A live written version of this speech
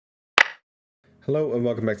Hello and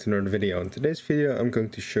welcome back to another video. In today's video I'm going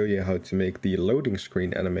to show you how to make the loading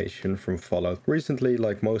screen animation from Fallout. Recently,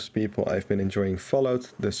 like most people, I've been enjoying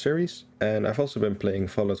Fallout, the series, and I've also been playing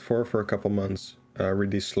Fallout 4 for a couple months,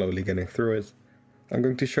 really slowly getting through it. I'm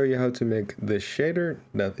going to show you how to make this shader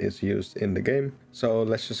that is used in the game, so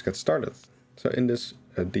let's just get started. So in this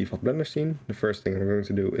default Blender scene, the first thing I'm going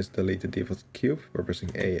to do is delete the default cube. We're pressing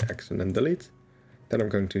AX and then delete. Then I'm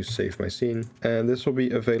going to save my scene, and this will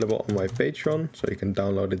be available on my Patreon, so you can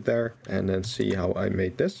download it there and then see how I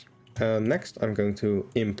made this. Next, I'm going to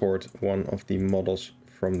import one of the models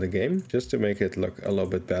from the game, just to make it look a little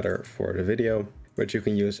bit better for the video, but you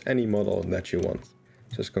can use any model that you want.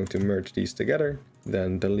 Just going to merge these together,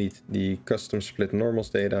 then delete the custom split normals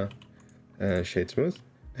data and shade smooth.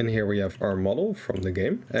 And here we have our model from the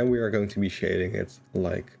game, and we are going to be shading it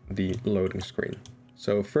like the loading screen.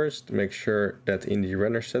 So first, make sure that in the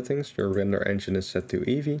render settings, your render engine is set to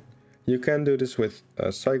Eevee. You can do this with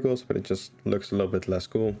cycles, but it just looks a little bit less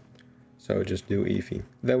cool. So just do Eevee.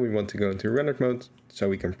 Then we want to go into rendered mode, so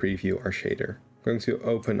we can preview our shader. I'm going to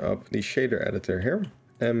open up the shader editor here,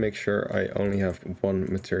 and make sure I only have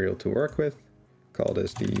one material to work with. Call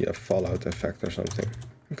this the Fallout effect or something.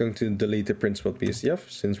 I'm going to delete the principled BSDF,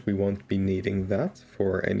 since we won't be needing that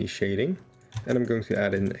for any shading. And I'm going to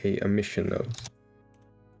add in a emission node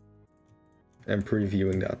and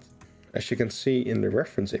previewing that. As you can see in the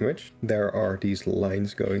reference image, there are these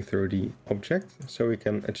lines going through the object, so we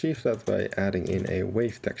can achieve that by adding in a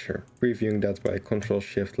wave texture. Previewing that by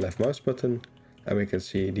Ctrl-Shift left mouse button, and we can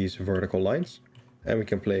see these vertical lines, and we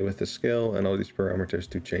can play with the scale and all these parameters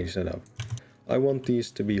to change that up. I want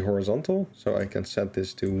these to be horizontal, so I can set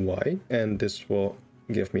this to Y, and this will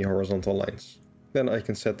give me horizontal lines. Then I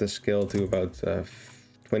can set the scale to about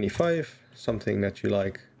 25, something that you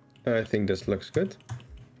like. I think this looks good.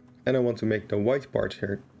 And I want to make the white parts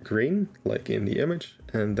here green, like in the image,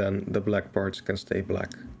 and then the black parts can stay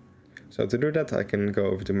black. So to do that, I can go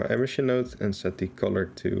over to my emission node and set the color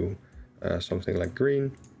to something like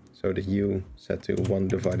green. So the hue set to 1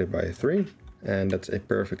 divided by 3, and that's a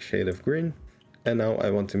perfect shade of green. And now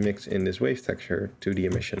I want to mix in this wave texture to the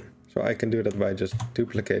emission. So I can do that by just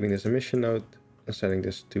duplicating this emission node and setting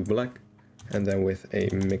this to black. And then with a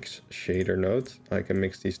mix shader node, I can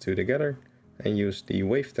mix these two together and use the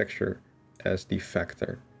wave texture as the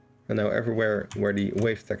factor. And now everywhere where the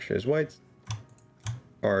wave texture is white,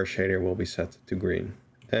 our shader will be set to green.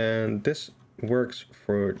 And this works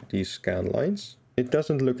for these scan lines. It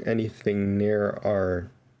doesn't look anything near our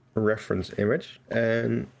reference image.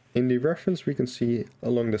 And in the reference, we can see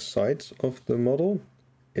along the sides of the model,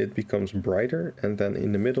 it becomes brighter, and then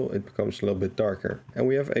in the middle it becomes a little bit darker. And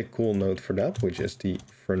we have a cool node for that, which is the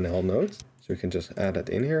Fresnel node. So we can just add it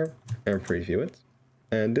in here and preview it.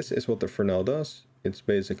 And this is what the Fresnel does. It's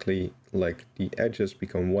basically like the edges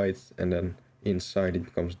become white and then inside it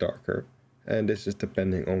becomes darker. And this is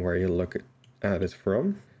depending on where you look at it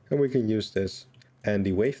from. And we can use this and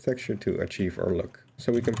the wave texture to achieve our look.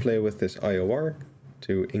 So we can play with this IOR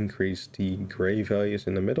to increase the gray values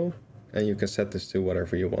in the middle. And you can set this to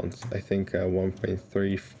whatever you want. I think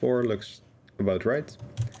 1.34 looks about right.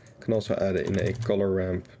 You can also add in a color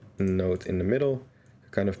ramp node in the middle to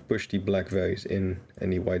kind of push the black values in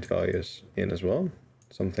and the white values in as well.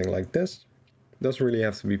 Something like this. Doesn't really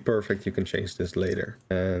have to be perfect, you can change this later.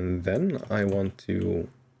 And then I want to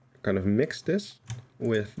kind of mix this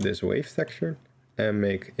with this wave texture and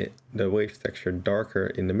make the wave texture darker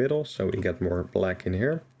in the middle, so we get more black in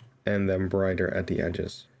here and then brighter at the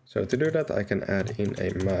edges. So to do that, I can add in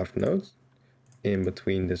a math node in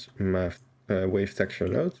between this math wave texture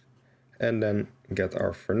node, and then get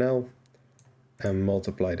our Fresnel and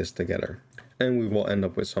multiply this together. And we will end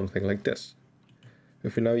up with something like this.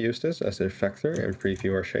 If we now use this as a factor and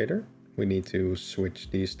preview our shader, we need to switch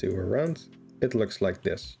these two around. It looks like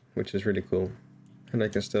this, which is really cool. And I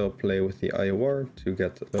can still play with the IOR to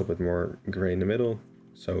get a little bit more gray in the middle,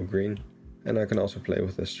 so green. And I can also play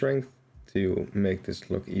with the strength to make this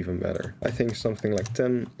look even better. I think something like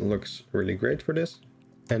 10 looks really great for this.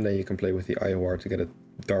 And then you can play with the IOR to get it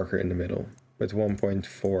darker in the middle. With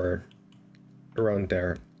 1.4 around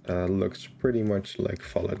there looks pretty much like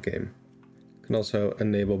Fallout game. You can also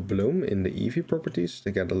enable bloom in the Eevee properties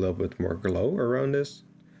to get a little bit more glow around this,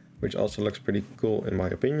 which also looks pretty cool in my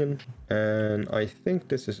opinion. And I think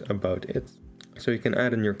this is about it. So you can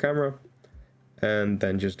add in your camera and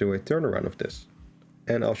then just do a turnaround of this.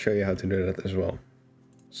 And I'll show you how to do that as well.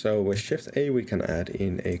 So with Shift A we can add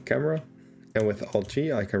in a camera, and with Alt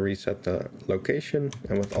G I can reset the location,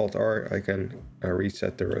 and with Alt R I can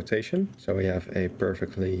reset the rotation. So we have a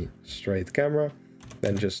perfectly straight camera.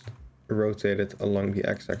 Then just rotate it along the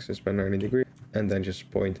x-axis by 90 degrees. and then just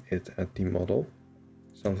point it at the model,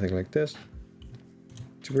 something like this.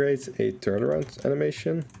 To create a turnaround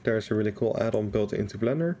animation, there's a really cool add-on built into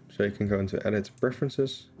Blender. So you can go into Edit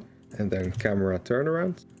Preferences and then Camera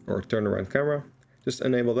Turnaround or Turnaround Camera. Just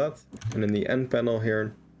enable that, and in the end panel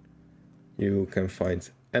here you can find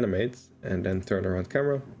Animate and then Turnaround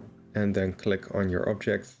Camera, and then click on your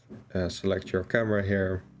object, select your camera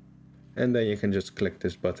here, and then you can just click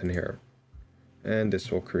this button here and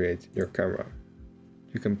this will create your camera.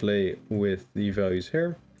 You can play with the values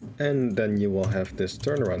here, and then you will have this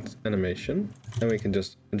turnaround animation, and we can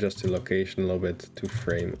just adjust the location a little bit to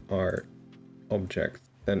frame our object.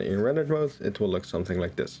 Then in rendered mode it will look something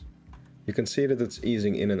like this. You can see that it's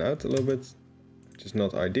easing in and out a little bit, which is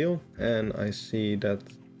not ideal, and I see that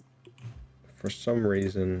for some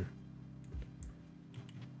reason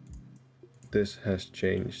this has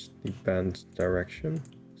changed the band direction.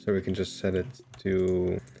 So we can just set it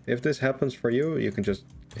to, if this happens for you, you can just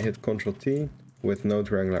hit Ctrl T with Node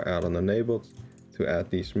Wrangler add-on enabled to add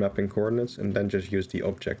these mapping coordinates, and then just use the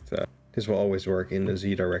object. This will always work in the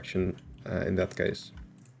Z direction in that case.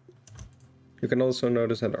 You can also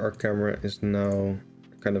notice that our camera is now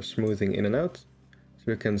kind of smoothing in and out. So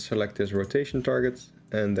we can select this rotation target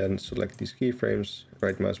and then select these keyframes,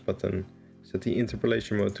 right mouse button, set the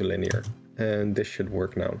interpolation mode to linear, and this should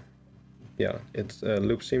work now. Yeah, it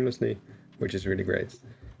loops seamlessly, which is really great.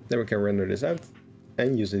 Then we can render this out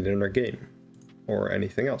and use it in our game or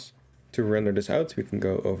anything else. To render this out, we can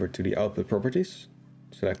go over to the output properties,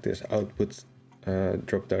 select this output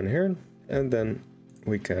drop down here, and then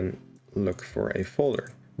we can look for a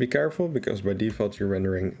folder. Be careful, because by default you're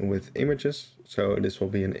rendering with images, so this will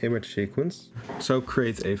be an image sequence. So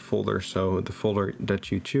create a folder, so the folder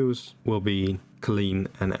that you choose will be clean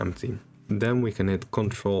and empty. Then we can hit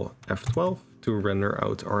Ctrl F12 to render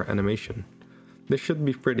out our animation. This should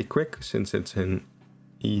be pretty quick since it's in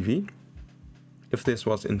Eevee. If this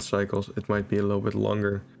was in cycles, it might be a little bit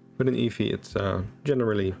longer, but in Eevee it's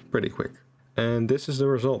generally pretty quick. And this is the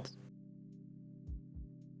result.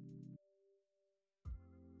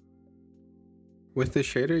 With this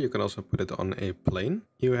shader, you can also put it on a plane.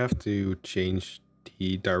 You have to change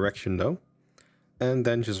the direction though, and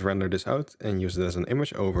then just render this out and use it as an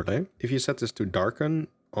image overlay. If you set this to darken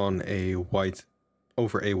on a white,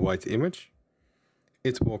 over a white image,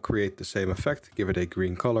 it will create the same effect, give it a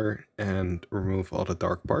green color and remove all the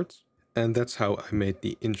dark parts. And that's how I made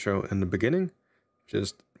the intro in the beginning,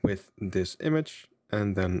 just with this image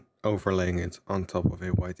and then overlaying it on top of a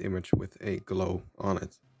white image with a glow on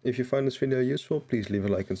it. If you find this video useful, please leave a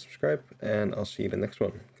like and subscribe, and I'll see you in the next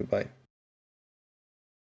one. Goodbye.